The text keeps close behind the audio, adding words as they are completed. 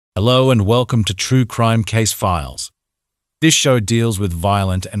Hello and welcome to True Crime Case Files. This show deals with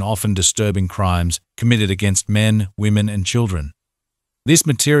violent and often disturbing crimes committed against men, women, and children. This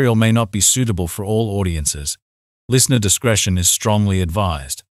material may not be suitable for all audiences. Listener discretion is strongly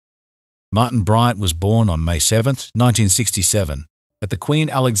advised. Martin Bryant was born on May 7, 1967, at the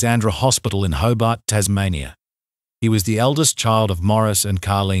Queen Alexandra Hospital in Hobart, Tasmania. He was the eldest child of Morris and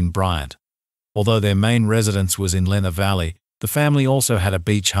Carleen Bryant. Although their main residence was in Lenna Valley, the family also had a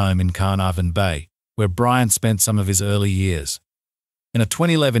beach home in Carnarvon Bay, where Bryant spent some of his early years. In a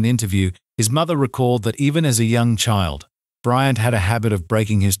 2011 interview, his mother recalled that even as a young child, Bryant had a habit of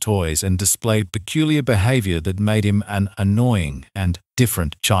breaking his toys and displayed peculiar behavior that made him an annoying and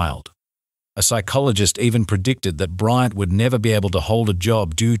different child. A psychologist even predicted that Bryant would never be able to hold a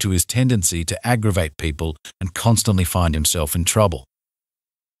job due to his tendency to aggravate people and constantly find himself in trouble.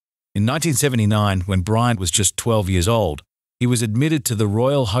 In 1979, when Bryant was just 12 years old, he was admitted to the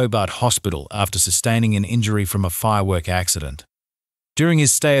Royal Hobart Hospital after sustaining an injury from a firework accident. During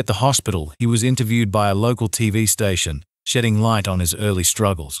his stay at the hospital, he was interviewed by a local TV station, shedding light on his early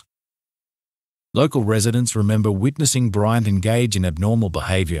struggles. Local residents remember witnessing Bryant engage in abnormal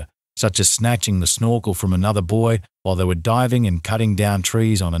behavior, such as snatching the snorkel from another boy while they were diving and cutting down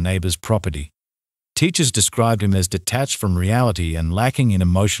trees on a neighbor's property. Teachers described him as detached from reality and lacking in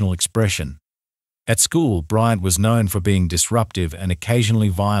emotional expression. At school, Bryant was known for being disruptive and occasionally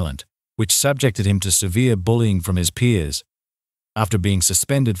violent, which subjected him to severe bullying from his peers. After being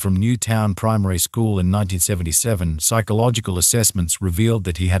suspended from Newtown Primary School in 1977, psychological assessments revealed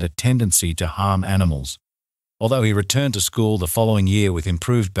that he had a tendency to harm animals. Although he returned to school the following year with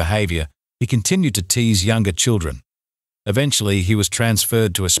improved behavior, he continued to tease younger children. Eventually, he was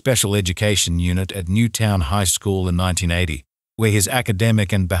transferred to a special education unit at Newtown High School in 1980, where his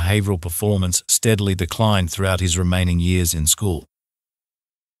academic and behavioral performance steadily declined throughout his remaining years in school.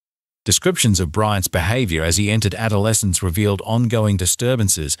 Descriptions of Bryant's behavior as he entered adolescence revealed ongoing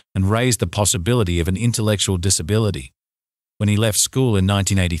disturbances and raised the possibility of an intellectual disability. When he left school in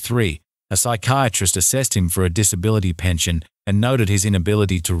 1983, a psychiatrist assessed him for a disability pension and noted his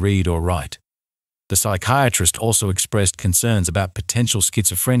inability to read or write. The psychiatrist also expressed concerns about potential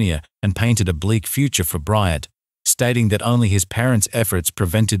schizophrenia and painted a bleak future for Bryant, stating that only his parents' efforts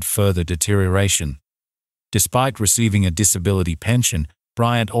prevented further deterioration. Despite receiving a disability pension,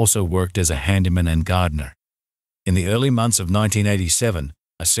 Bryant also worked as a handyman and gardener. In the early months of 1987,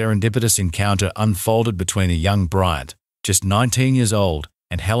 a serendipitous encounter unfolded between a young Bryant, just 19 years old,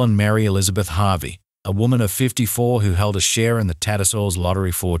 and Helen Mary Elizabeth Harvey, a woman of 54 who held a share in the Tattersalls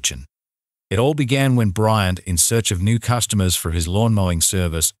lottery fortune. It all began when Bryant, in search of new customers for his lawn mowing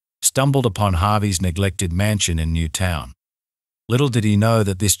service, stumbled upon Harvey's neglected mansion in Newtown. Little did he know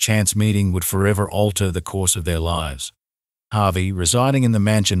that this chance meeting would forever alter the course of their lives. Harvey, residing in the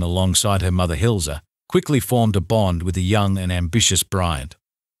mansion alongside her mother Hilza, quickly formed a bond with the young and ambitious Bryant.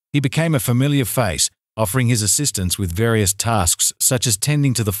 He became a familiar face, offering his assistance with various tasks such as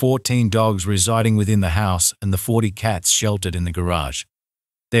tending to the 14 dogs residing within the house and the 40 cats sheltered in the garage.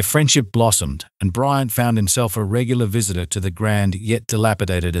 Their friendship blossomed, and Bryant found himself a regular visitor to the grand yet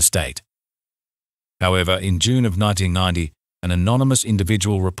dilapidated estate. However, in June of 1990, an anonymous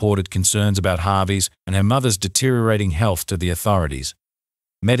individual reported concerns about Harvey's and her mother's deteriorating health to the authorities.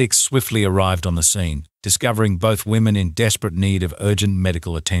 Medics swiftly arrived on the scene, discovering both women in desperate need of urgent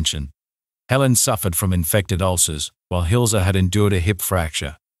medical attention. Helen suffered from infected ulcers, while Hilza had endured a hip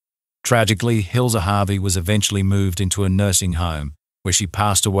fracture. Tragically, Hilza Harvey was eventually moved into a nursing home, where she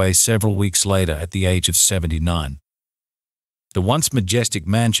passed away several weeks later at the age of 79. The once majestic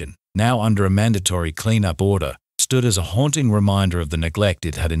mansion, now under a mandatory clean-up order, stood as a haunting reminder of the neglect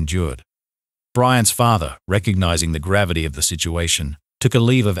it had endured. Bryant's father, recognizing the gravity of the situation, took a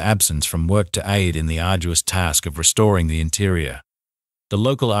leave of absence from work to aid in the arduous task of restoring the interior. The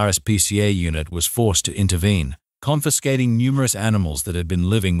local RSPCA unit was forced to intervene, confiscating numerous animals that had been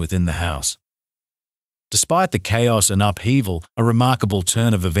living within the house. Despite the chaos and upheaval, a remarkable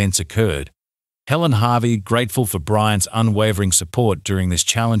turn of events occurred. Helen Harvey, grateful for Bryant's unwavering support during this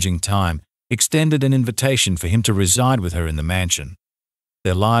challenging time, extended an invitation for him to reside with her in the mansion.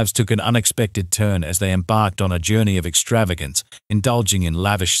 Their lives took an unexpected turn as they embarked on a journey of extravagance, indulging in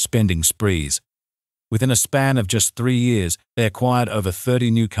lavish spending sprees. Within a span of just 3 years, they acquired over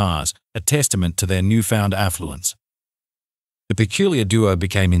 30 new cars, a testament to their newfound affluence. The peculiar duo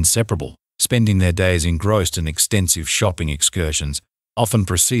became inseparable, spending their days engrossed in extensive shopping excursions, often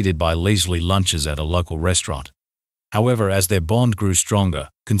preceded by leisurely lunches at a local restaurant. However, as their bond grew stronger,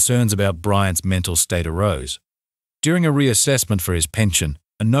 concerns about Bryant's mental state arose. During a reassessment for his pension,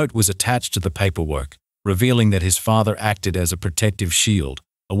 a note was attached to the paperwork, revealing that his father acted as a protective shield,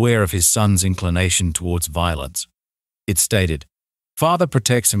 aware of his son's inclination towards violence. It stated, "Father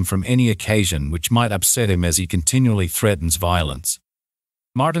protects him from any occasion which might upset him as he continually threatens violence.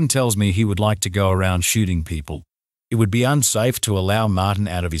 Martin tells me he would like to go around shooting people. It would be unsafe to allow Martin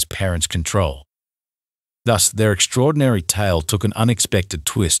out of his parents' control." Thus, their extraordinary tale took an unexpected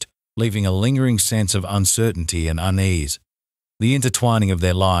twist, leaving a lingering sense of uncertainty and unease. The intertwining of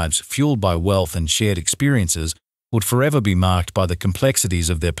their lives, fueled by wealth and shared experiences, would forever be marked by the complexities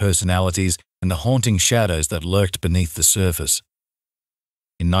of their personalities and the haunting shadows that lurked beneath the surface.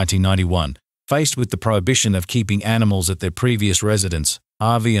 In 1991, faced with the prohibition of keeping animals at their previous residence,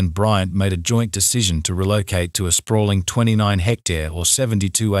 Harvey and Bryant made a joint decision to relocate to a sprawling 29-hectare or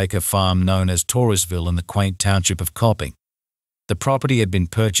 72-acre farm known as Torresville in the quaint township of Copping. The property had been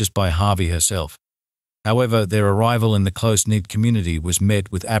purchased by Harvey herself. However, their arrival in the close-knit community was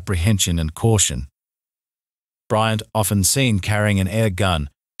met with apprehension and caution. Bryant, often seen carrying an air gun,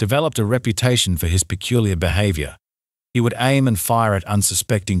 developed a reputation for his peculiar behavior. He would aim and fire at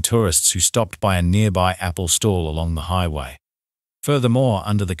unsuspecting tourists who stopped by a nearby Apple stall along the highway. Furthermore,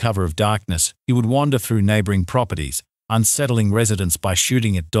 under the cover of darkness, he would wander through neighboring properties, unsettling residents by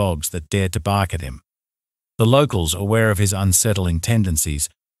shooting at dogs that dared to bark at him. The locals, aware of his unsettling tendencies,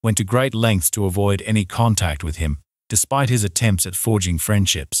 went to great lengths to avoid any contact with him, despite his attempts at forging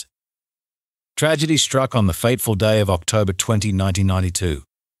friendships. Tragedy struck on the fateful day of October 20, 1992.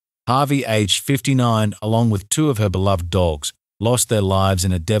 Harvey, aged 59, along with two of her beloved dogs, lost their lives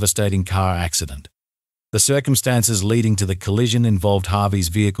in a devastating car accident. The circumstances leading to the collision involved Harvey's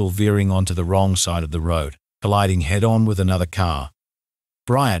vehicle veering onto the wrong side of the road, colliding head-on with another car.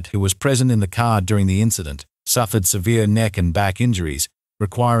 Bryant, who was present in the car during the incident, suffered severe neck and back injuries,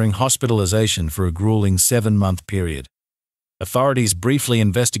 requiring hospitalization for a grueling 7-month period. Authorities briefly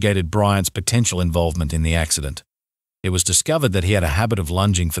investigated Bryant's potential involvement in the accident. It was discovered that he had a habit of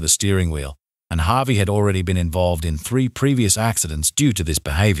lunging for the steering wheel, and Harvey had already been involved in 3 previous accidents due to this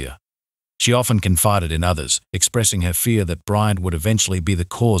behavior. She often confided in others, expressing her fear that Bryant would eventually be the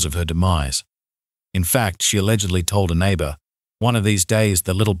cause of her demise. In fact, she allegedly told a neighbor, "One of these days,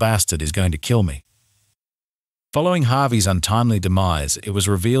 the little bastard is going to kill me." Following Harvey's untimely demise, it was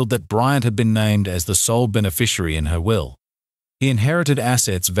revealed that Bryant had been named as the sole beneficiary in her will. He inherited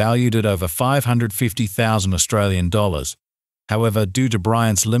assets valued at over 550,000 Australian dollars. However, due to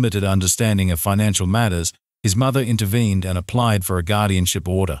Bryant's limited understanding of financial matters, his mother intervened and applied for a guardianship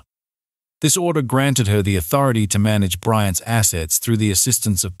order. This order granted her the authority to manage Bryant's assets through the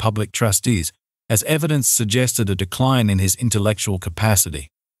assistance of public trustees, as evidence suggested a decline in his intellectual capacity.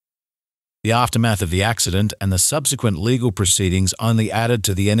 The aftermath of the accident and the subsequent legal proceedings only added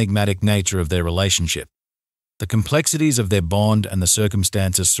to the enigmatic nature of their relationship. The complexities of their bond and the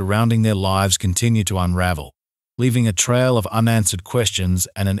circumstances surrounding their lives continue to unravel, leaving a trail of unanswered questions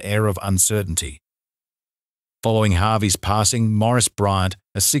and an air of uncertainty. Following Harvey's passing, Maurice Bryant,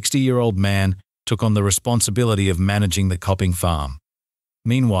 a 60-year-old man, took on the responsibility of managing the Copping farm.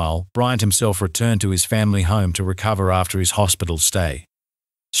 Meanwhile, Bryant himself returned to his family home to recover after his hospital stay.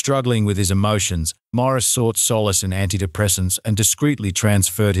 Struggling with his emotions, Maurice sought solace in antidepressants and discreetly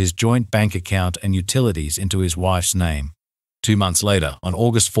transferred his joint bank account and utilities into his wife's name. 2 months later, on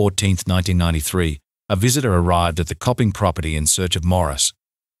August 14, 1993, a visitor arrived at the Copping property in search of Maurice.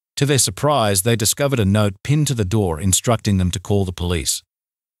 To their surprise, they discovered a note pinned to the door instructing them to call the police.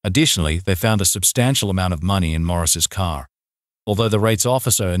 Additionally, they found a substantial amount of money in Maurice's car. Although the rates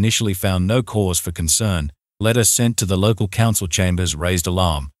officer initially found no cause for concern, letters sent to the local council chambers raised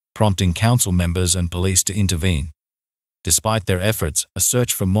alarm, prompting council members and police to intervene. Despite their efforts, a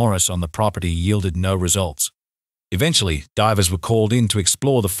search for Maurice on the property yielded no results. Eventually, divers were called in to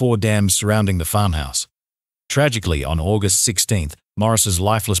explore the 4 dams surrounding the farmhouse. Tragically, on August 16th, Maurice's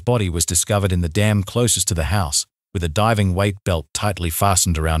lifeless body was discovered in the dam closest to the house, with a diving weight belt tightly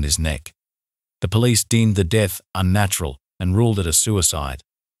fastened around his neck. The police deemed the death unnatural and ruled it a suicide.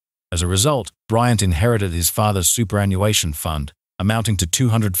 As a result, Bryant inherited his father's superannuation fund, amounting to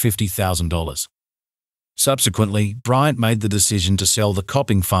 $250,000. Subsequently, Bryant made the decision to sell the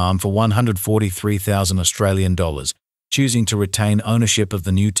Copping farm for $143,000 Australian dollars, choosing to retain ownership of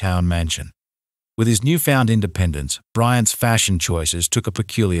the new town mansion. With his newfound independence, Bryant's fashion choices took a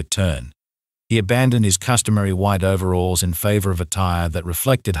peculiar turn. He abandoned his customary white overalls in favor of attire that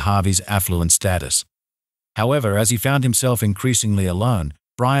reflected Harvey's affluent status. However, as he found himself increasingly alone,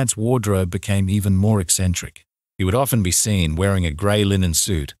 Bryant's wardrobe became even more eccentric. He would often be seen wearing a grey linen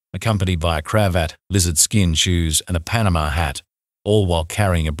suit, accompanied by a cravat, lizard skin shoes, and a Panama hat, all while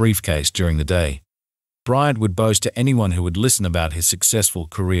carrying a briefcase during the day. Bryant would boast to anyone who would listen about his successful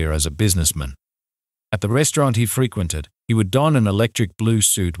career as a businessman. At the restaurant he frequented, he would don an electric blue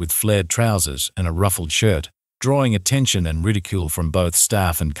suit with flared trousers and a ruffled shirt, drawing attention and ridicule from both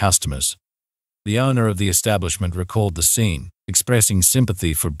staff and customers. The owner of the establishment recalled the scene, expressing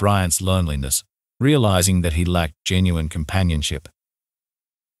sympathy for Bryant's loneliness, realizing that he lacked genuine companionship.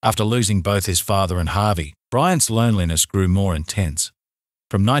 After losing both his father and Harvey, Bryant's loneliness grew more intense.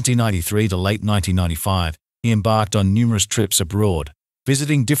 From 1993 to late 1995, he embarked on numerous trips abroad,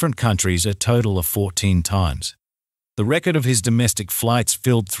 visiting different countries a total of 14 times. The record of his domestic flights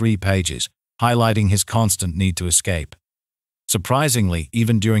filled 3 pages, highlighting his constant need to escape. Surprisingly,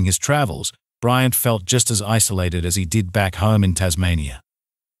 even during his travels, Bryant felt just as isolated as he did back home in Tasmania.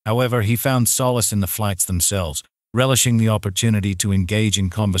 However, he found solace in the flights themselves, relishing the opportunity to engage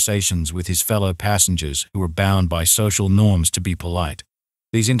in conversations with his fellow passengers who were bound by social norms to be polite.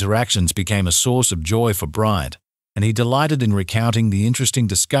 These interactions became a source of joy for Bryant, and he delighted in recounting the interesting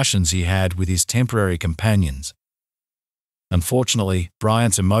discussions he had with his temporary companions. Unfortunately,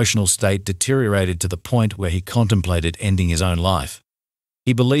 Bryant's emotional state deteriorated to the point where he contemplated ending his own life.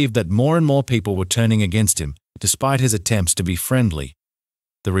 He believed that more and more people were turning against him, despite his attempts to be friendly.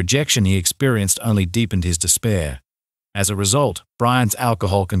 The rejection he experienced only deepened his despair. As a result, Bryant's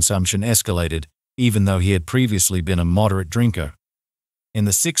alcohol consumption escalated, even though he had previously been a moderate drinker. In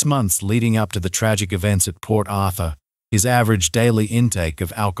the 6 months leading up to the tragic events at Port Arthur, his average daily intake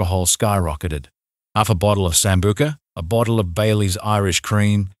of alcohol skyrocketed. Half a bottle of Sambuca, a bottle of Bailey's Irish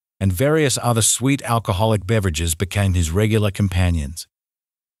Cream, and various other sweet alcoholic beverages became his regular companions.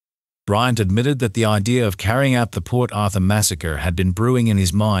 Bryant admitted that the idea of carrying out the Port Arthur massacre had been brewing in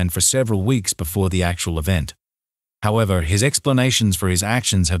his mind for several weeks before the actual event. However, his explanations for his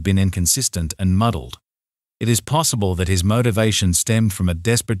actions have been inconsistent and muddled. It is possible that his motivation stemmed from a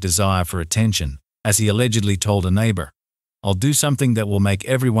desperate desire for attention, as he allegedly told a neighbor, "I'll do something that will make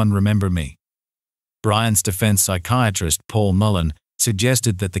everyone remember me." Bryant's defense psychiatrist, Paul Mullen,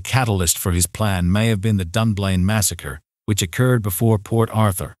 suggested that the catalyst for his plan may have been the Dunblane massacre, which occurred before Port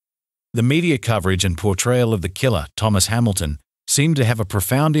Arthur. The media coverage and portrayal of the killer, Thomas Hamilton, seemed to have a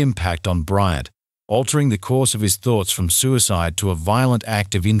profound impact on Bryant, altering the course of his thoughts from suicide to a violent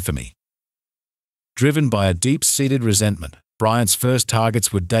act of infamy. Driven by a deep-seated resentment, Bryant's first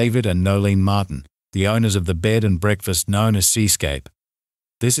targets were David and Nolene Martin, the owners of the bed and breakfast known as Seascape.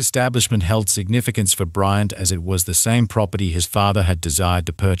 This establishment held significance for Bryant as it was the same property his father had desired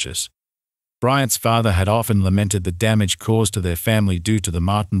to purchase. Bryant's father had often lamented the damage caused to their family due to the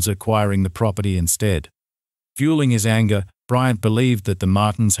Martins acquiring the property instead. Fueling his anger, Bryant believed that the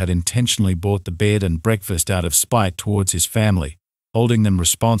Martins had intentionally bought the bed and breakfast out of spite towards his family, holding them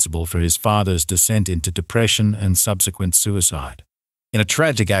responsible for his father's descent into depression and subsequent suicide. In a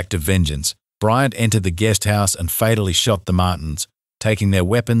tragic act of vengeance, Bryant entered the guest house and fatally shot the Martins, taking their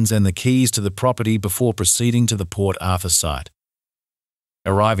weapons and the keys to the property before proceeding to the Port Arthur site.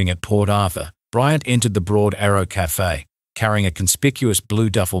 Arriving at Port Arthur, Bryant entered the Broad Arrow Cafe, carrying a conspicuous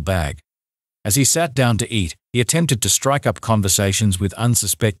blue duffel bag. As he sat down to eat, he attempted to strike up conversations with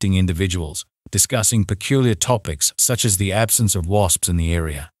unsuspecting individuals, discussing peculiar topics such as the absence of wasps in the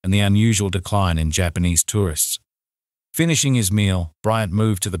area and the unusual decline in Japanese tourists. Finishing his meal, Bryant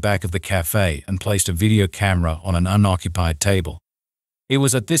moved to the back of the cafe and placed a video camera on an unoccupied table. It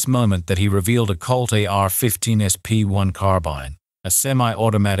was at this moment that he revealed a Colt AR-15 SP-1 carbine, a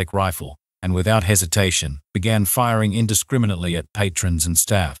semi-automatic rifle, and without hesitation, began firing indiscriminately at patrons and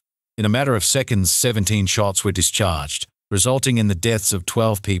staff. In a matter of seconds, 17 shots were discharged, resulting in the deaths of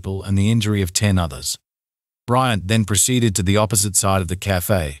 12 people and the injury of 10 others. Bryant then proceeded to the opposite side of the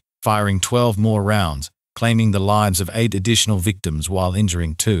cafe, firing 12 more rounds, claiming the lives of 8 additional victims while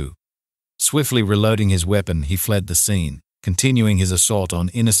injuring 2. Swiftly reloading his weapon, he fled the scene, continuing his assault on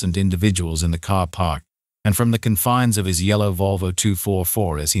innocent individuals in the car park and from the confines of his yellow Volvo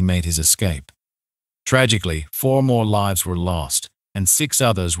 244 as he made his escape. Tragically, 4 more lives were lost, and 6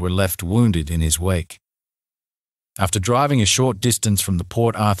 others were left wounded in his wake. After driving a short distance from the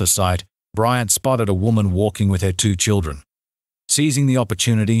Port Arthur site, Bryant spotted a woman walking with her 2 children. Seizing the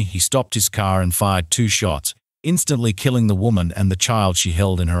opportunity, he stopped his car and fired 2 shots, instantly killing the woman and the child she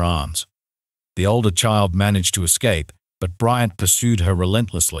held in her arms. The older child managed to escape, but Bryant pursued her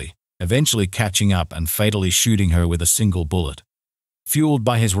relentlessly, eventually catching up and fatally shooting her with a single bullet. Fueled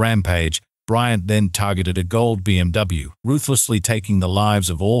by his rampage, Bryant then targeted a gold BMW, ruthlessly taking the lives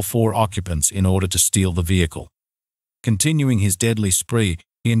of all 4 occupants in order to steal the vehicle. Continuing his deadly spree,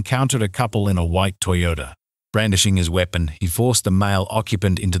 he encountered a couple in a white Toyota. Brandishing his weapon, he forced the male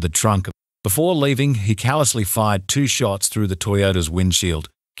occupant into the trunk. Before leaving, he callously fired 2 shots through the Toyota's windshield,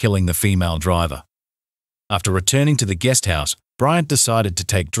 killing the female driver. After returning to the guest house, Bryant decided to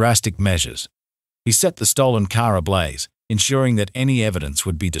take drastic measures. He set the stolen car ablaze, ensuring that any evidence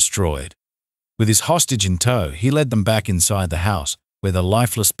would be destroyed. With his hostage in tow, he led them back inside the house, where the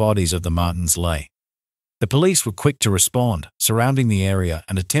lifeless bodies of the Martins lay. The police were quick to respond, surrounding the area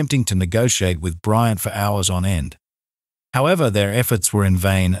and attempting to negotiate with Bryant for hours on end. However, their efforts were in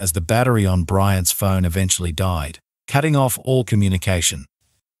vain as the battery on Bryant's phone eventually died, cutting off all communication.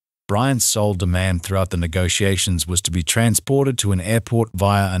 Bryant's sole demand throughout the negotiations was to be transported to an airport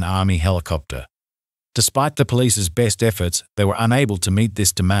via an army helicopter. Despite the police's best efforts, they were unable to meet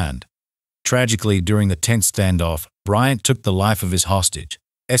this demand. Tragically, during the tense standoff, Bryant took the life of his hostage,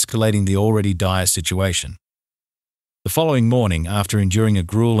 escalating the already dire situation. The following morning, after enduring a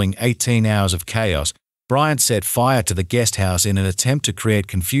grueling 18 hours of chaos, Bryant set fire to the guest house in an attempt to create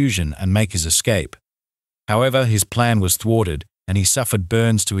confusion and make his escape. However, his plan was thwarted, and he suffered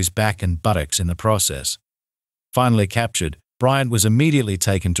burns to his back and buttocks in the process. Finally captured, Bryant was immediately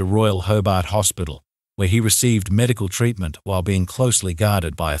taken to Royal Hobart Hospital, where he received medical treatment while being closely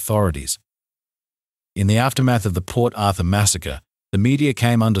guarded by authorities. In the aftermath of the Port Arthur massacre, the media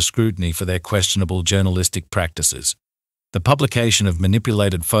came under scrutiny for their questionable journalistic practices. The publication of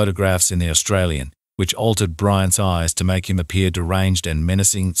manipulated photographs in The Australian, which altered Bryant's eyes to make him appear deranged and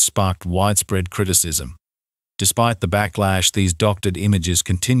menacing, sparked widespread criticism. Despite the backlash, these doctored images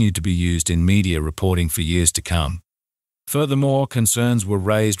continued to be used in media reporting for years to come. Furthermore, concerns were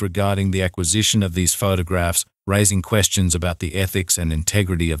raised regarding the acquisition of these photographs, raising questions about the ethics and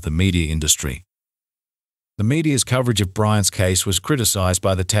integrity of the media industry. The media's coverage of Bryant's case was criticised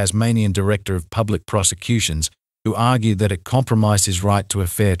by the Tasmanian Director of Public Prosecutions, who argued that it compromised his right to a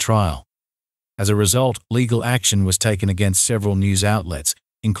fair trial. As a result, legal action was taken against several news outlets,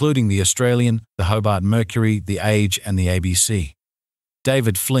 including The Australian, the Hobart Mercury, The Age, and the ABC.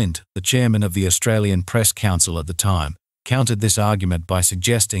 David Flint, the chairman of the Australian Press Council at the time, countered this argument by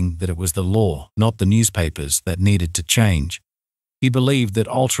suggesting that it was the law, not the newspapers, that needed to change. He believed that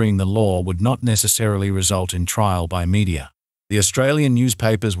altering the law would not necessarily result in trial by media. The Australian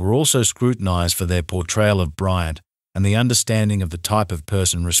newspapers were also scrutinised for their portrayal of Bryant and the understanding of the type of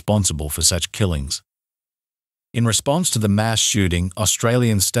person responsible for such killings. In response to the mass shooting,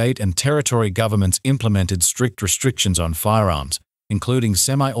 Australian state and territory governments implemented strict restrictions on firearms, including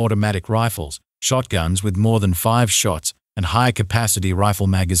semi-automatic rifles, shotguns with more than 5 shots, and high-capacity rifle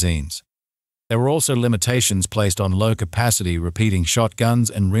magazines. There were also limitations placed on low-capacity repeating shotguns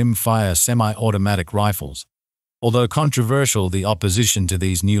and rim-fire semi-automatic rifles. Although controversial, the opposition to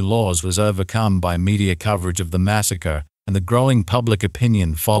these new laws was overcome by media coverage of the massacre and the growing public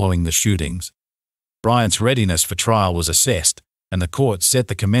opinion following the shootings. Bryant's readiness for trial was assessed, and the court set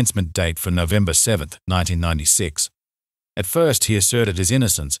the commencement date for November 7, 1996. At first, he asserted his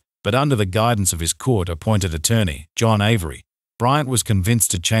innocence, but under the guidance of his court-appointed attorney, John Avery, Bryant was convinced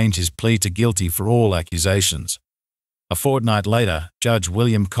to change his plea to guilty for all accusations. A fortnight later, Judge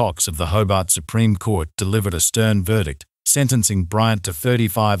William Cox of the Hobart Supreme Court delivered a stern verdict, sentencing Bryant to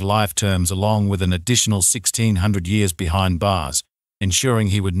 35 life terms along with an additional 1,600 years behind bars, ensuring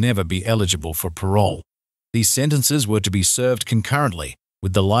he would never be eligible for parole. These sentences were to be served concurrently,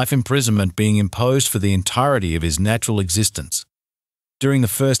 with the life imprisonment being imposed for the entirety of his natural existence. During the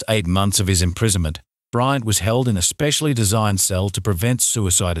first 8 months of his imprisonment, Bryant was held in a specially designed cell to prevent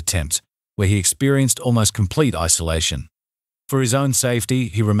suicide attempts, where he experienced almost complete isolation. For his own safety,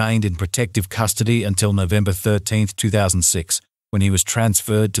 he remained in protective custody until November 13, 2006, when he was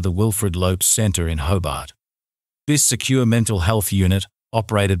transferred to the Wilfred Lopes Centre in Hobart. This secure mental health unit,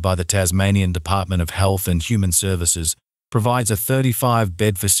 operated by the Tasmanian Department of Health and Human Services, provides a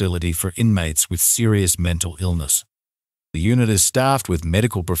 35-bed facility for inmates with serious mental illness. The unit is staffed with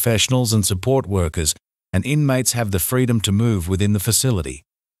medical professionals and support workers, and inmates have the freedom to move within the facility.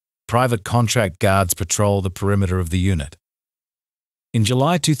 Private contract guards patrol the perimeter of the unit. In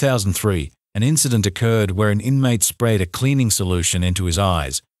July 2003, an incident occurred where an inmate sprayed a cleaning solution into his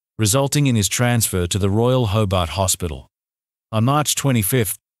eyes, resulting in his transfer to the Royal Hobart Hospital. On March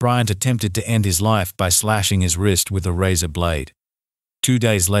 25, Bryant attempted to end his life by slashing his wrist with a razor blade. 2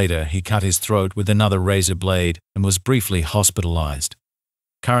 days later, he cut his throat with another razor blade and was briefly hospitalized.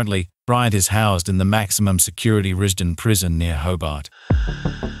 Currently, Bryant is housed in the maximum security Risdon prison near Hobart.